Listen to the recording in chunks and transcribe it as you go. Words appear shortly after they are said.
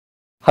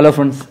Hello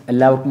friends,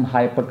 എല്ലാവർക്കും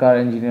hyper car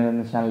engineer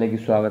എന്ന ചാനലിലേക്ക്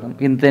സ്വാഗതം.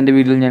 ഇന്നത്തെ എൻ്റെ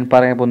വീഡിയോയിൽ ഞാൻ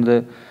പറയാൻ പോകുന്നത്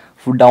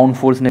ഡൗൺ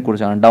ഫോഴ്സിനെ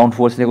കുറിച്ചാണ്. ഡൗൺ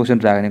ഫോഴ്സിനെ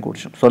കുറിച്ചും ഡ്രാഗിനെ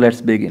കുറിച്ചും. So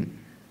let's begin.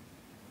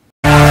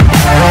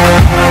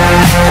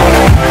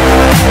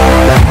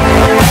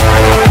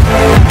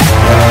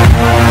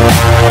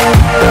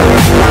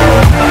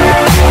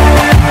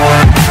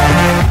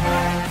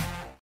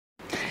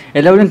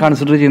 എല്ലാവരും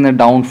കൺസിഡർ ചെയ്യുന്ന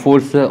ഡൗൺ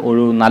ഫോഴ്സ്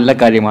ഒരു നല്ല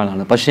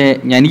കാര്യമാണ്. പക്ഷേ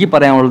എനിക്ക്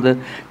പറയാനുള്ളത്,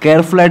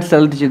 കെയർഫുള്ളായിട്ട്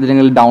സെലക്ട്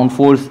ചെയ്തില്ലെങ്കിൽ down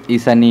force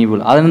is an evil.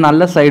 അതിന്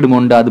നല്ല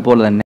സൈഡുമുണ്ട്,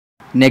 അതുപോലെ തന്നെ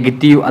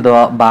നെഗറ്റീവ്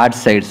അഥവാ ബാഡ്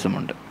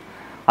സൈഡ്സുമുണ്ട്.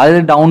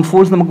 അതായത് ഡൗൺ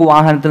ഫോഴ്സ് നമുക്ക്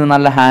വാഹനത്തിന്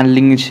നല്ല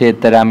ഹാൻഡ്ലിങ്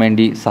തരാൻ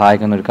വേണ്ടി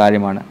സഹായിക്കുന്ന ഒരു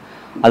കാര്യമാണ്.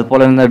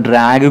 അതുപോലെ തന്നെ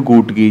ഡ്രാഗ്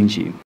കൂട്ടുകയും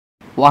ചെയ്യും.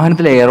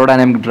 വാഹനത്തിൽ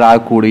എയറോഡൈനാമിക്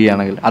ഡ്രാഗ്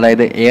കൂടുകയാണെങ്കിൽ,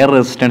 അതായത് എയർ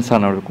റെസിസ്റ്റൻസ്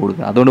ആണ് അവിടെ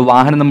കൂടുതൽ. അതുകൊണ്ട്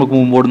വാഹനം നമുക്ക്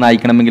മുമ്പോട്ട്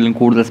നയിക്കണമെങ്കിലും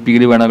കൂടുതൽ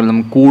സ്പീഡ് വേണമെങ്കിലും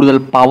നമുക്ക് കൂടുതൽ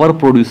പവർ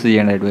പ്രൊഡ്യൂസ്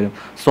ചെയ്യേണ്ടതായിട്ട് വരും.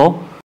 സോ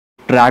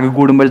ഡ്രാഗ്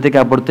കൂടുമ്പോഴത്തേക്ക്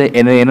അപ്പുറത്തെ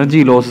എനർജി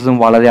ലോസസും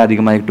വളരെ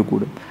അധികമായിട്ട്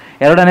കൂടും.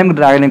 എയറോഡൈനാമിക്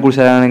ഡ്രാഗിനെ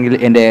കുറിച്ച് അറിയണമെങ്കിൽ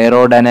എൻ്റെ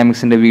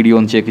എയറോഡൈനാമിക്സിൻ്റെ വീഡിയോ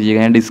ഒന്ന് ചെക്ക്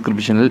ചെയ്യുക, ഞാൻ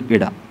ഡിസ്ക്രിപ്ഷനിൽ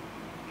ഇടാം.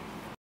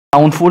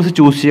 ഡൗൺ ഫോഴ്സ്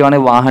ചൂസ്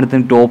ചെയ്യുകയാണെങ്കിൽ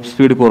വാഹനത്തിന് ടോപ്പ്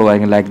സ്പീഡ്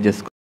കുറവായിരിക്കും. ലൈക്ക്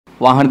ജസ്റ്റ്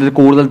വാഹനത്തിൽ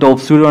കൂടുതൽ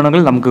ടോപ്പ് സ്പീഡ്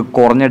വേണമെങ്കിൽ നമുക്ക്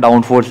കുറഞ്ഞ ഡൗൺ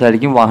ഫോഴ്സ്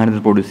ആയിരിക്കും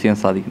വാഹനത്തിൽ പ്രൊഡ്യൂസ് ചെയ്യാൻ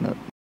സാധിക്കുന്നത്.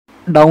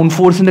 ഡൗൺ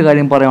ഫോഴ്സിൻ്റെ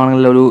കാര്യം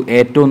പറയുകയാണെങ്കിൽ ഒരു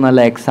ഏറ്റവും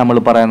നല്ല എക്സാമ്പിൾ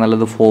പറയാൻ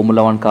നല്ലത് ഫോർമുല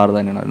 1 കാർ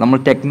തന്നെയാണ്. നമ്മൾ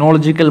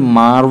ടെക്നോളജിക്കൽ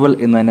മാർവൽ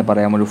എന്ന് തന്നെ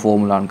പറയാം ഒരു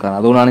ഫോർമുല 1 കാർ.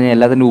 അതുകൊണ്ടാണ് ഞാൻ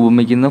എല്ലാത്തിനും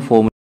ഉപമിക്കുന്നത്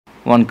ഫോർമുല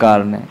 1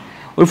 കാറിനെ.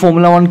 ഒരു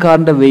ഫോർമുല 1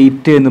 കാറിൻ്റെ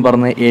വെയിറ്റ് എന്ന്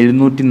പറഞ്ഞാൽ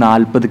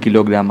 740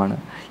 കിലോഗ്രാമാണ്.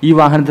 ഈ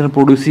വാഹനത്തിന്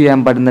പ്രൊഡ്യൂസ് ചെയ്യാൻ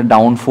പറ്റുന്ന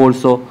ഡൗൺ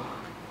ഫോഴ്സോ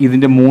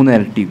ഇതിൻ്റെ 3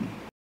 ഇരട്ടിയും.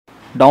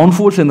 ഡൗൺ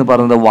ഫോഴ്സ് എന്ന്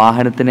പറയുന്നത്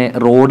വാഹനത്തിനെ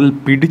റോഡിൽ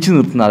പിടിച്ചു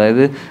നിർത്തുന്ന,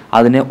 അതായത്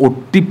അതിനെ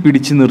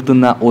ഒട്ടിപ്പിടിച്ച്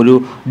നിർത്തുന്ന ഒരു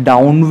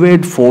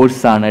ഡൗൺവേർഡ്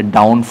ഫോഴ്സാണ്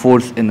ഡൗൺ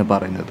ഫോഴ്സ് എന്ന്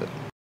പറയുന്നത്.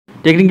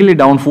 ടെക്നിക്കലി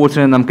ഡൗൺ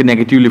ഫോഴ്സിനെ നമുക്ക്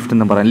നെഗറ്റീവ് ലിഫ്റ്റ്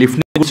എന്ന് പറയാം.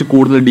 ലിഫ്റ്റിനെ കുറിച്ച്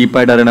കൂടുതൽ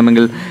ഡീപ്പായിട്ട്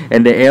അറിയണമെങ്കിൽ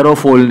എൻ്റെ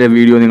എയറോഫോളിൻ്റെ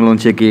വീഡിയോ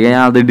നിങ്ങളൊന്ന് ചെക്ക് ചെയ്യുക.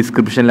 ഞാൻ അത്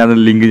ഡിസ്ക്രിപ്ഷനിൽ അത്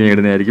ലിങ്ക് ഞാൻ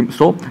ഇടുന്നതായിരിക്കും.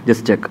 So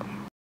just check.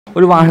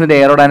 ഒരു വാഹനത്തിൻ്റെ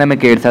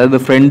എയറോഡൈനാമിക് എയ്ഡ്സ്, അതായത്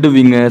ഫ്രണ്ട്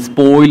വിങ്,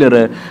 സ്പോയിലർ,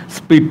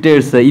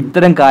 സ്പ്ലിറ്റേഴ്സ്,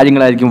 ഇത്തരം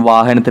കാര്യങ്ങളായിരിക്കും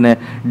വാഹനത്തിന്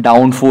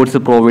ഡൗൺ ഫോഴ്സ്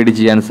പ്രൊവൈഡ്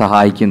ചെയ്യാൻ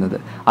സഹായിക്കുന്നത്.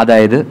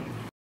 അതായത്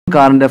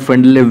കാറിൻ്റെ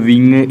ഫ്രണ്ടിലെ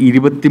വിങ്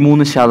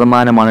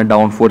 23%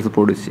 ഡൗൺ ഫോഴ്സ്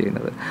പ്രൊഡ്യൂസ്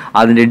ചെയ്യുന്നത്.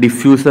 അതിൻ്റെ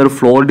ഡിഫ്യൂസർ,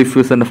 ഫ്ലോർ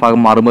ഡിഫ്യൂസറിൻ്റെ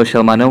ഭാഗം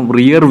 60%,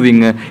 rear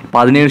wing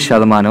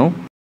 17%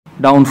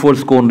 down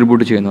force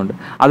contribute ചെയ്യുന്നുണ്ട്.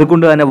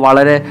 അതുകൊണ്ട് തന്നെ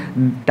വളരെ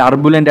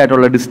ടർബുലൻ്റ്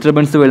ആയിട്ടുള്ള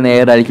ഡിസ്റ്റർബൻസ് വരുന്ന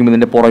എയർ ആയിരിക്കും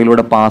ഇതിൻ്റെ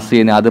പുറകിലൂടെ പാസ്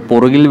ചെയ്യുന്നത്. അത്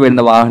പുറകിൽ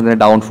വരുന്ന വാഹനത്തിൻ്റെ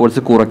ഡൗൺ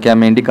ഫോഴ്സ് കുറയ്ക്കാൻ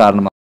വേണ്ടി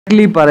കാരണമാണ്.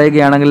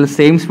 പറയുകയാണെങ്കിൽ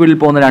സെയിം സ്പീഡിൽ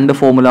പോകുന്ന 2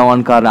 ഫോർമുല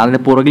 1 കാർ, അതിൻ്റെ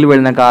പുറകിൽ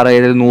വരുന്ന കാർ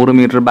ഏതായാലും 100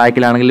 മീറ്റർ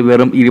ബാക്കിലാണെങ്കിൽ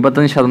വെറും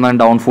 25%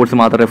 ഡൗൺ ഫോഴ്സ്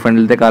മാത്രമേ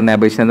ഫ്രണ്ടിലത്തെ കാറിനെ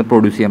അപേക്ഷിച്ച്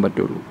പ്രൊഡ്യൂസ് ചെയ്യാൻ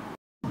പറ്റുള്ളൂ.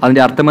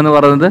 അതിൻ്റെ അർത്ഥമെന്ന്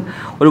പറയുന്നത്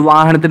ഒരു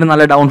വാഹനത്തിന്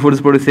നല്ല ഡൗൺ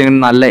ഫോഴ്സ് പ്രൊഡ്യൂസ് ചെയ്യാൻ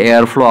നല്ല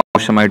എയർ ഫ്ലോ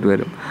ആവശ്യമായിട്ട്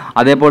വരും.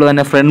 അതേപോലെ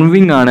തന്നെ ഫ്രണ്ട്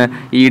വിങ് ആണ്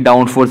ഈ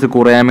ഡൗൺ ഫോഴ്സ്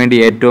കുറയാൻ വേണ്ടി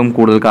ഏറ്റവും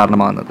കൂടുതൽ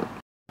കാരണമാകുന്നത്.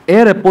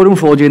 എയർ എപ്പോഴും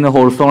ഫ്ലോ ചെയ്യുന്ന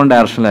ഹൊറിസോണ്ടൽ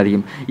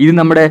ഡയറക്ഷനിലായിരിക്കും. ഇത്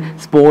നമ്മുടെ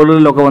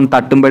സ്പോയിലറിലൊക്കെ വന്ന്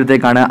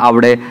തട്ടുമ്പോഴത്തേക്കാണ്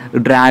അവിടെ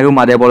ഡ്രാഗും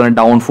അതേപോലെ തന്നെ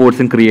ഡൗൺ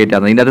ഫോഴ്സും ക്രിയേറ്റ്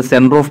ആകുന്നത്. ഇതിൻ്റെ അത്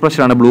സെൻറ്റർ ഓഫ്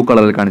പ്രഷറാണ് ബ്ലൂ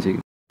കളറിൽ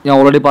കാണിച്ചിരിക്കുന്നത്. ഞാൻ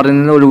ഓൾറെഡി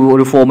പറയുന്നത്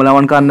ഒരു ഫോർമുല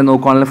 1 കാറിനെ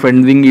നോക്കുകയാണെങ്കിൽ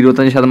ഫ്രണ്ട് വിങ്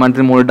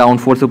 25% മുകളിൽ ഡൗൺ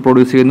ഫോഴ്സ്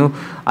പ്രൊഡ്യൂസ് ചെയ്യുന്നു.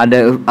 അതിൻ്റെ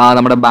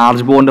നമ്മുടെ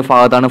ബാർജ് ബോണിൻ്റെ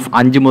ഭാഗത്താണ്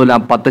 5 മുതൽ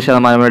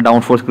 10% വരെ ഡൗൺ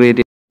ഫോഴ്സ് ക്രിയേറ്റ്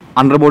ചെയ്യുന്നത്.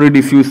 അണ്ടർ ബോഡി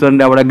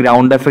ഡിഫ്യൂസറിൻ്റെ അവിടെ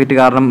ഗ്രൗണ്ട് എഫക്റ്റ്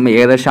കാരണം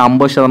ഏകദേശം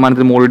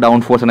 50% മുകളിൽ ഡൗൺ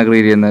ഫോഴ്സാണ്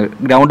ക്രിയേറ്റ് ചെയ്യുന്നത്.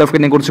 ഗ്രൗണ്ട്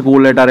എഫക്റ്റിനെ കുറിച്ച്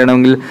കൂടുതലായിട്ട്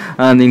അറിയണമെങ്കിൽ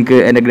നിങ്ങൾക്ക്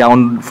എൻ്റെ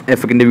ഗ്രൗണ്ട്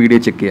എഫക്റ്റിൻ്റെ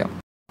വീഡിയോ ചെക്ക് ചെയ്യാം.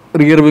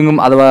 റിയർ വിങ്ങും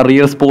അഥവാ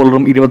റിയർ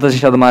സ്പോയിലറും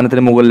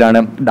 25% മുകളിലാണ്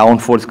ഡൗൺ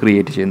ഫോഴ്സ്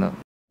ക്രിയേറ്റ് ചെയ്യുന്നത്.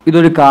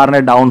 ഇതൊരു കാറിൻ്റെ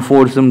ഡൗൺ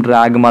ഫോഴ്സും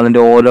ഡ്രാഗും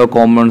അതിൻ്റെ ഓരോ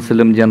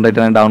കോമ്പണൻസിലും ജനറേറ്റ്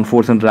ചെയ്യുന്ന ഡൗൺ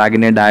ഫോഴ്സും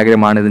ഡ്രാഗിൻ്റെ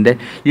ഡയഗ്രമാണ് ഇതിൻ്റെ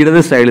ഇടത്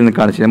സൈഡിൽ നിന്ന്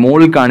കാണിച്ചിരിക്കുന്നത്.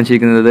 മുകളിൽ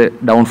കാണിച്ചിരിക്കുന്നത്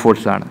ഡൗൺ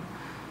ഫോഴ്സാണ്.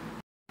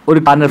 ഒരു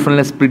കാറിൻ്റെ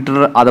ഫ്രണ്ടിലെ സ്പ്ലിറ്റർ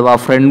അഥവാ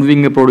ഫ്രണ്ട്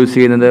വിങ് പ്രൊഡ്യൂസ്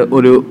ചെയ്യുന്നത്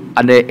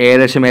അതിൻ്റെ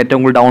ഏകദേശം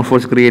ഏറ്റവും കൂടുതൽ ഡൗൺ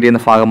ഫോഴ്സ് ക്രിയേറ്റ്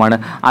ചെയ്യുന്ന ഭാഗമാണ്.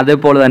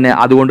 അതേപോലെ തന്നെ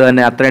അതുകൊണ്ട്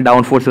തന്നെ അത്രയും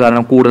ഡൗൺ ഫോഴ്സ്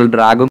കാരണം കൂടുതൽ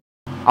ഡ്രാഗും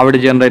അവിടെ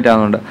ജനറേറ്റ്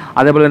ആകുന്നുണ്ട്.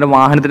 അതേപോലെ തന്നെ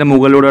വാഹനത്തിൻ്റെ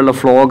മുകളിലൂടെയുള്ള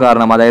ഫ്ലോ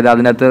കാരണം, അതായത്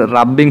അതിനകത്ത്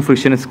റബ്ബിങ്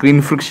ഫ്രിക്ഷനും സ്ക്രീൻ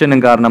ഫ്രിക്ഷനും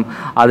കാരണം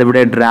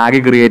അതിവിടെ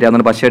ഡ്രാഗ് ക്രിയേറ്റ്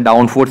ആകുന്നുണ്ട്. പക്ഷേ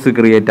ഡൗൺ ഫോഴ്സ്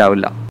ക്രിയേറ്റ്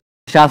ആവില്ല.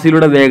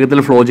 ഷാസിയിലൂടെ വേഗത്തിൽ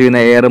ഫ്ലോ ചെയ്യുന്ന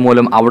എയർ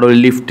മൂലം അവിടെ ഒരു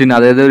ലിഫ്റ്റിന്,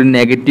 അതായത് ഒരു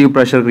നെഗറ്റീവ്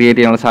പ്രഷർ ക്രിയേറ്റ്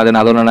ചെയ്യാനുള്ള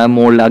സാധ്യത. അതുകൊണ്ടാണ്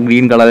മുകളിൽ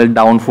ഗ്രീൻ കളറിൽ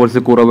ഡൗൺ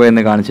ഫോഴ്സ് കുറവ്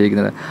എന്ന്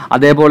കാണിച്ചിരിക്കുന്നത്.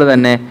 അതേപോലെ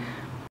തന്നെ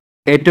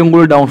ഏറ്റവും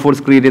കൂടുതൽ ഡൗൺ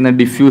ഫോഴ്സ് ക്രിയേറ്റ് ചെയ്യുന്ന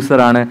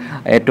ഡിഫ്യൂസറാണ്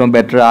ഏറ്റവും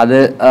ബെറ്റർ. അത്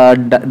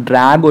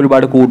ഡ്രാഗ്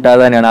ഒരുപാട്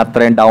കൂട്ടാതെ തന്നെയാണ്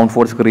അത്രയും ഡൗൺ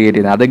ഫോഴ്സ് ക്രിയേറ്റ്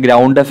ചെയ്യുന്നത്. അത്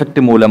ഗ്രൗണ്ട്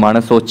എഫക്റ്റ്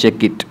മൂലമാണ്. So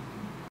check it.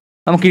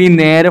 നമുക്കിനി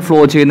നേരെ ഫ്ലോ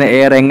ചെയ്യുന്ന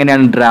എയർ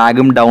എങ്ങനെയാണ്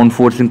ഡ്രാഗും ഡൗൺ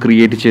ഫോഴ്സും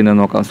ക്രിയേറ്റ് ചെയ്യുന്നത്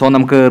നോക്കാം. സോ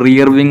നമുക്ക്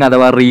റിയർ വിങ്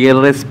അഥവാ റിയർ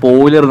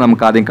സ്പോയിലർ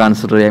നമുക്ക് ആദ്യം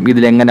കൺസിഡർ ചെയ്യാം.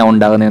 ഇതിലെങ്ങനെ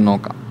ഉണ്ടാകുന്നതെന്ന്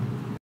നോക്കാം.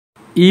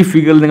 ഈ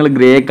ഫിഗറിൽ നിങ്ങൾ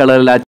ഗ്രേ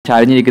കളറിൽ ആ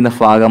ചരിഞ്ഞിരിക്കുന്ന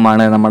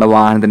ഭാഗമാണ് നമ്മുടെ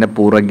വാഹനത്തിൻ്റെ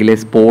പുറകിലെ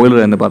സ്പോയിലർ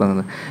എന്ന്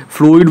പറയുന്നത്.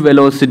 ഫ്ലൂയിഡ്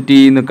വെലോസിറ്റി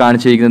എന്ന്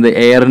കാണിച്ചിരിക്കുന്നത്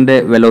എയറിൻ്റെ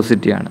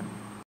വെലോസിറ്റിയാണ്.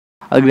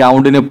 അത്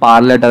ഗ്രൗണ്ടിന്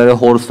പാരലായിട്ട്, അതായത്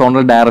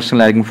ഹൊറിസോണ്ടൽ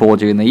ഡയറക്ഷനിലായിരിക്കും ഫ്ലോ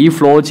ചെയ്യുന്നത്. ഈ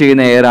ഫ്ലോ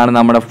ചെയ്യുന്ന എയർ ആണ്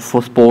നമ്മുടെ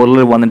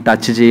സ്പോയിലർ വന്ന്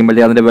ടച്ച്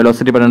ചെയ്യുമ്പോഴേ അതിൻ്റെ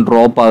വെലോസിറ്റി പെട്ടെന്ന്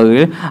ഡ്രോപ്പ്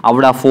ആകുകയും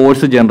അവിടെ ആ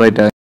ഫോഴ്സ്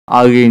ജനറേറ്റ്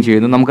ആകുകയും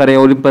ചെയ്യുന്നു.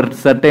 നമുക്കറിയാം ഒരു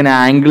സെർട്ടൻ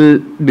ആംഗിൾ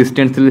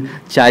ഡിസ്റ്റൻസിൽ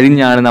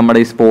ചരിഞ്ഞാണ്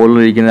നമ്മുടെ ഈ സ്പോയിലർ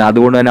ഇരിക്കുന്നത്.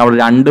 അതുകൊണ്ട് തന്നെ അവിടെ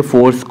 2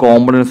 ഫോഴ്സ്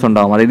കോമ്പണൻസ്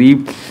ഉണ്ടാകും. അതായത് ഈ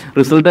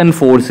റിസൾട്ടൻറ്റ്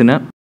ഫോഴ്സിന്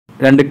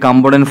 2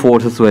 കമ്പോണൻറ്റ്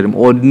ഫോഴ്സസ് വരും.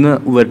 ഒന്ന്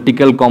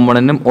വെർട്ടിക്കൽ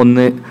കോമ്പണൻറ്റും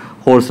ഒന്ന്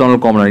ഹൊറിസോണ്ടൽ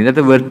കോമ്പണൻറ്റ്.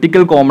 ഇതിനകത്ത്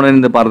വെർട്ടിക്കൽ കോമ്പണൻറ്റ്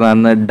എന്ന്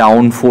പറഞ്ഞാൽ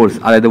ഡൗൺ ഫോഴ്സ്,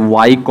 അതായത്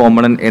വൈ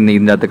കോമ്പണൻറ്റ് എന്ന്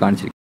ഇതിൻ്റെ അകത്ത്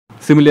കാണിച്ചിരിക്കും.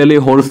 സിമിലർലി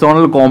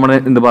ഹൊറിസോണൽ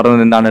കോമ്പണന്റ് എന്ന്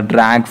പറയുന്നത് എന്താണ്?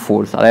 Drag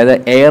force. അതായത്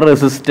എയർ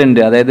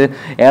റെസിസ്റ്റന്റ്, അതായത്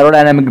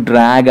എയറോഡൈനാമിക്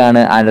ഡ്രാഗ്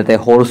ആണ് അതിനകത്തെ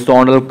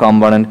ഹൊറിസോണൽ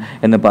കോമ്പണന്റ്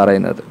എന്ന്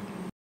പറയുന്നത്.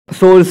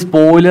 സോ ഒരു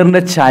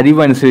സ്പോയിലറിൻ്റെ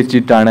ചരിവ്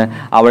അനുസരിച്ചിട്ടാണ്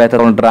അവിടെ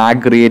എത്രത്തോളം ഡ്രാഗ്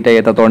ക്രിയേറ്റ് ആയി,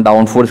 എത്രത്തോളം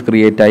ഡൗൺ ഫോഴ്സ്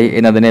ക്രിയേറ്റ് ആയി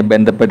എന്നതിനെ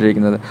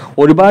ബന്ധപ്പെട്ടിരിക്കുന്നത്.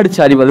 ഒരുപാട്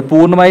ചരിവ്, അത്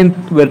പൂർണ്ണമായും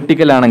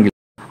വെർട്ടിക്കൽ ആണെങ്കിൽ,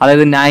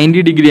 അതായത്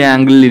 90 ഡിഗ്രി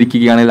ആംഗിളിൽ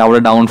ഇരിക്കുകയാണെങ്കിൽ അവിടെ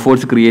ഡൗൺ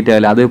ഫോഴ്സ് ക്രിയേറ്റ്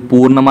ആകില്ല. അത്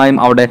പൂർണ്ണമായും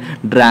അവിടെ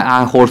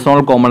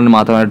ഹൊറിസോണൽ കോമ്പണന്റ്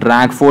മാത്രമേ,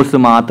 ഡ്രാഗ് ഫോഴ്സ്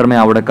മാത്രമേ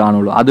അവിടെ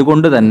കാണുള്ളൂ.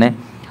 അതുകൊണ്ട് തന്നെ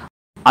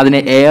അതിനെ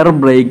എയർ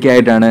ബ്രേക്ക്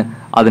ആയിട്ടാണ്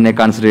അതിനെ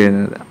കൺസിഡർ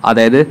ചെയ്യുന്നത്.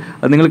 അതായത്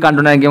നിങ്ങൾ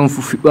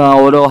കണ്ടിട്ടുണ്ടെങ്കിൽ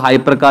ഓരോ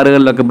ഹൈപ്പർ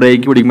കാറുകളിലൊക്കെ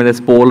ബ്രേക്ക് പിടിക്കുമ്പോൾ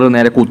സ്പോയിലർ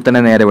നേരെ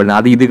കുത്തനെ നേരെ വരുന്നത്,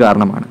 അത് ഇത്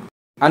കാരണമാണ്.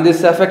 And this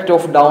effect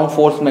of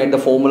downforce made the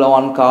Formula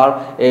 1 car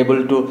able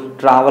to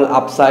travel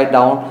upside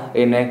down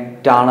in a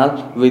tunnel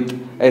with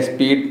a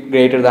speed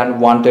greater than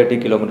 130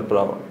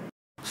 km/h.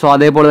 So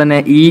അതേപോലെ തന്നെ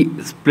ഈ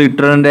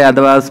സ്പ്ലിറ്ററിൻ്റെ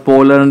അഥവാ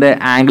സ്പോയിലറിൻ്റെ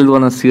ആംഗിൾ എന്ന്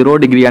പറഞ്ഞാൽ 0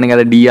 ഡിഗ്രി ആണെങ്കിൽ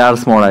അത്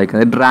DRS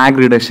മോഡായിരിക്കും, ഡ്രാഗ്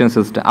റിഡക്ഷൻ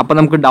സിസ്റ്റം. അപ്പോൾ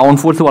നമുക്ക് ഡൗൺ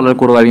ഫോഴ്സ് വളരെ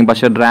കുറവായിരിക്കും,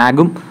 പക്ഷേ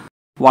ഡ്രാഗും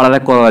വളരെ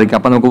കുറവായിരിക്കും.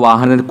 അപ്പോൾ നമുക്ക്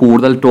വാഹനത്തിൽ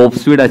കൂടുതൽ ടോപ്പ്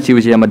സ്പീഡ് അച്ചീവ്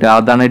ചെയ്യാൻ പറ്റും.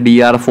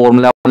 അതാണ്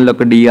ഫോർമുല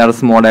 1 DRS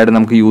മോഡായിട്ട്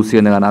നമുക്ക് യൂസ്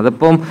ചെയ്യുന്നത്. കാരണം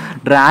അതിപ്പം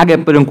ഡ്രാഗ്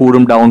എപ്പോഴും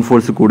കൂടും ഡൗൺ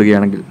ഫോഴ്സ്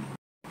കൂടുകയാണെങ്കിൽ.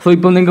 സോ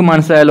ഇപ്പം നിങ്ങൾക്ക്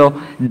മനസ്സിലായല്ലോ,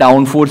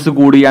 ഡൗൺ ഫോഴ്സ്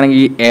കൂടുകയാണെങ്കിൽ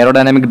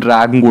എയറോഡൈനാമിക്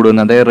ഡ്രാഗും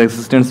കൂടുന്നു, അതായത്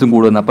റെസിസ്റ്റൻസും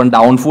കൂടുന്നു. അപ്പം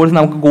ഡൗൺ ഫോഴ്സ്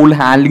നമുക്ക് കൂടുതൽ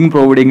ഹാൻഡ്ലിംഗ്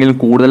പ്രൊവൈഡ് ചെയ്യുമെങ്കിലും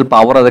കൂടുതൽ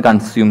പവർ അത്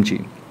കൺസ്യൂം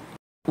ചെയ്യും.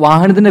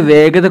 വാഹനത്തിൻ്റെ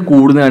വേഗത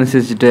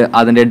കൂടുന്നതനുസരിച്ചിട്ട്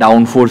അതിൻ്റെ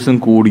ഡൗൺ ഫോഴ്സും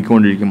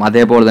കൂടിക്കൊണ്ടിരിക്കും,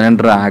 അതേപോലെ തന്നെ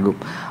ഡ്രാഗും.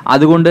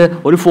 അതുകൊണ്ട്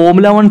ഒരു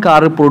ഫോർമുല 1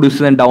 കാർ പ്രൊഡ്യൂസ്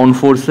ചെയ്യുന്ന ഡൗൺ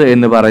ഫോഴ്സ്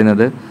എന്ന്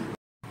പറയുന്നത്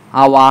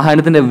ആ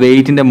വാഹനത്തിൻ്റെ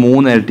വെയ്റ്റിൻ്റെ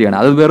 3 ഇരട്ടിയാണ്.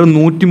 അത് വെറും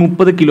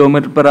 130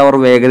 km/h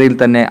വേഗതയിൽ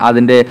തന്നെ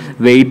അതിൻ്റെ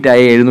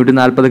വെയ്റ്റായി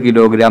 740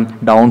 കിലോഗ്രാം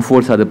ഡൗൺ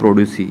ഫോഴ്സ് അത്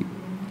പ്രൊഡ്യൂസ് ചെയ്യും.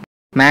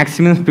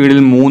 മാക്സിമം സ്പീഡിൽ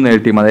 3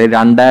 ഇരട്ടിയും, അതായത്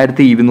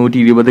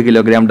 2220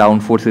 കിലോഗ്രാം ഡൗൺ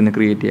ഫോഴ്സ് ഇന്ന്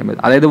ക്രിയേറ്റ് ചെയ്യാൻ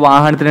പറ്റും. അതായത്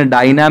വാഹനത്തിന്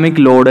ഡൈനാമിക്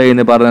ലോഡ്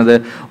എന്ന് പറയുന്നത്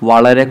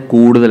വളരെ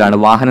കൂടുതലാണ്.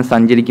 വാഹനം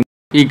സഞ്ചരിക്കും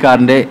ഈ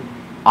കാറിൻ്റെ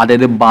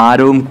അതായത്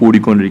ഭാരവും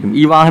കൂടിക്കൊണ്ടിരിക്കും.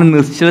 ഈ വാഹനം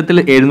നിശ്ചലത്തിൽ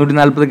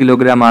 740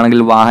 കിലോഗ്രാം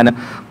ആണെങ്കിൽ വാഹനം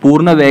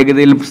പൂർണ്ണ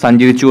വേഗതയിൽ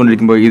സഞ്ചരിച്ചു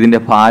കൊണ്ടിരിക്കുമ്പോൾ ഇതിൻ്റെ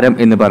ഭാരം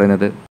എന്ന്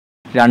പറയുന്നത്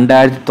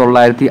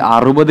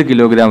 2960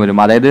 കിലോഗ്രാം വരും.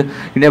 അതായത്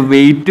ഇതിൻ്റെ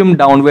വെയിറ്റും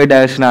ഡൗൺ വേ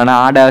ഡയറക്ഷനാണ്,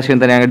 ആ ഡയറക്ഷൻ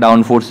തന്നെയാണ്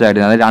ഡൗൺ ഫോഴ്സ്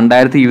ആയിട്ട്. അതായത്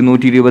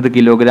 2220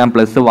 കിലോഗ്രാം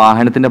പ്ലസ്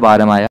വാഹനത്തിൻ്റെ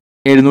ഭാരമായ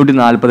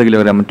 740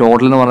 കിലോഗ്രാം,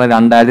 ടോട്ടൽ എന്ന് പറഞ്ഞാൽ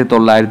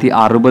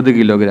 2960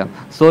 കിലോഗ്രാം.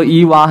 സോ ഈ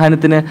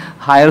വാഹനത്തിന്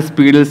ഹയർ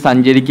സ്പീഡിൽ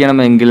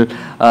സഞ്ചരിക്കണമെങ്കിൽ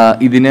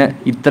ഇതിന്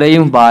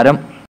ഇത്രയും ഭാരം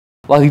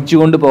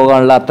വഹിച്ചുകൊണ്ട്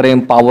പോകാനുള്ള അത്രയും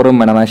പവറും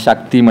വേണം,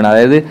 ശക്തിയും വേണം.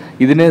 അതായത്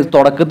ഇതിന്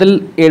തുടക്കത്തിൽ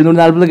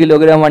 740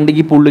 കിലോഗ്രാം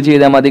വണ്ടിക്ക് പുള്ള്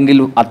ചെയ്താൽ മതിയെങ്കിൽ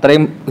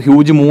അത്രയും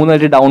ഹ്യൂജ്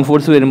 3 ഡൗൺ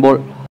ഫോഴ്സ് വരുമ്പോൾ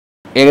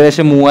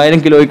ഏകദേശം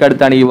 3000 കിലോയ്ക്ക്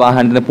അടുത്താണ് ഈ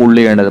വാഹനത്തിന് പുള്ള്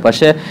ചെയ്യേണ്ടത്.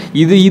 പക്ഷേ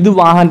ഇത്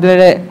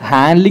വാഹനത്തിൻ്റെ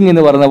ഹാൻഡ്ലിംഗ്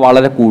എന്ന് പറയുന്നത്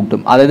വളരെ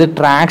കൂട്ടും. അതായത്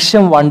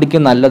ട്രാക്ഷൻ വണ്ടിക്ക്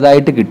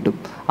നല്ലതായിട്ട് കിട്ടും.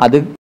 അത്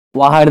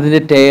വാഹനത്തിൻ്റെ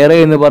ടയർ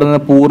എന്ന്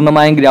പറയുന്നത്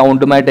പൂർണ്ണമായും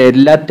ഗ്രൗണ്ടുമായിട്ട്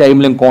എല്ലാ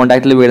ടൈമിലും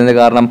കോൺടാക്റ്റിൽ വരുന്നത്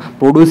കാരണം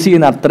പ്രൊഡ്യൂസ്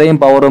ചെയ്യുന്ന അത്രയും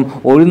പവറും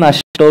ഒരു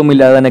നഷ്ടവും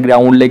ഇല്ലാതെ തന്നെ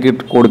ഗ്രൗണ്ടിലേക്ക്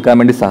കൊടുക്കാൻ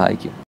വേണ്ടി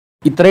സഹായിക്കും.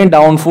 ഇത്രയും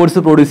ഡൗൺ ഫോഴ്സ്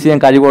പ്രൊഡ്യൂസ് ചെയ്യാൻ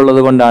കഴിവുള്ളത്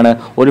കൊണ്ടാണ്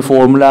ഒരു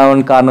ഫോർമുല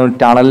 1 കാറിന്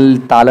ടണലിൽ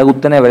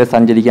തലകുത്തനെ വരെ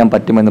സഞ്ചരിക്കാൻ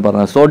പറ്റുമെന്ന്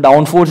പറഞ്ഞത്. സോ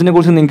ഡൗൺ ഫോഴ്സിനെ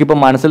കുറിച്ച് നിങ്ങൾക്കിപ്പോൾ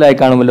മനസ്സിലായി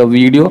കാണുമല്ലോ.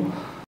 വീഡിയോ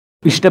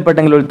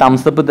ഇഷ്ടപ്പെട്ടെങ്കിൽ ഒരു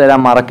തംസപ്പ് തരാൻ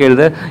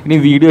മറക്കരുത്. ഇനി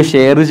വീഡിയോ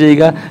ഷെയർ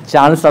ചെയ്യുക.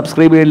 ചാനൽ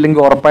സബ്സ്ക്രൈബ്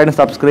ചെയ്തില്ലെങ്കിൽ ഉറപ്പായിട്ടും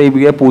സബ്സ്ക്രൈബ്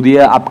ചെയ്യുക.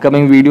 പുതിയ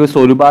അപ്കമിങ് വീഡിയോസ്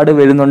ഒരുപാട്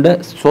വരുന്നുണ്ട്.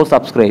 So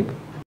subscribe.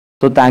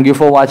 So thank you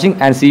for watching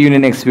and see you in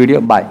the next video.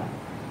 Bye.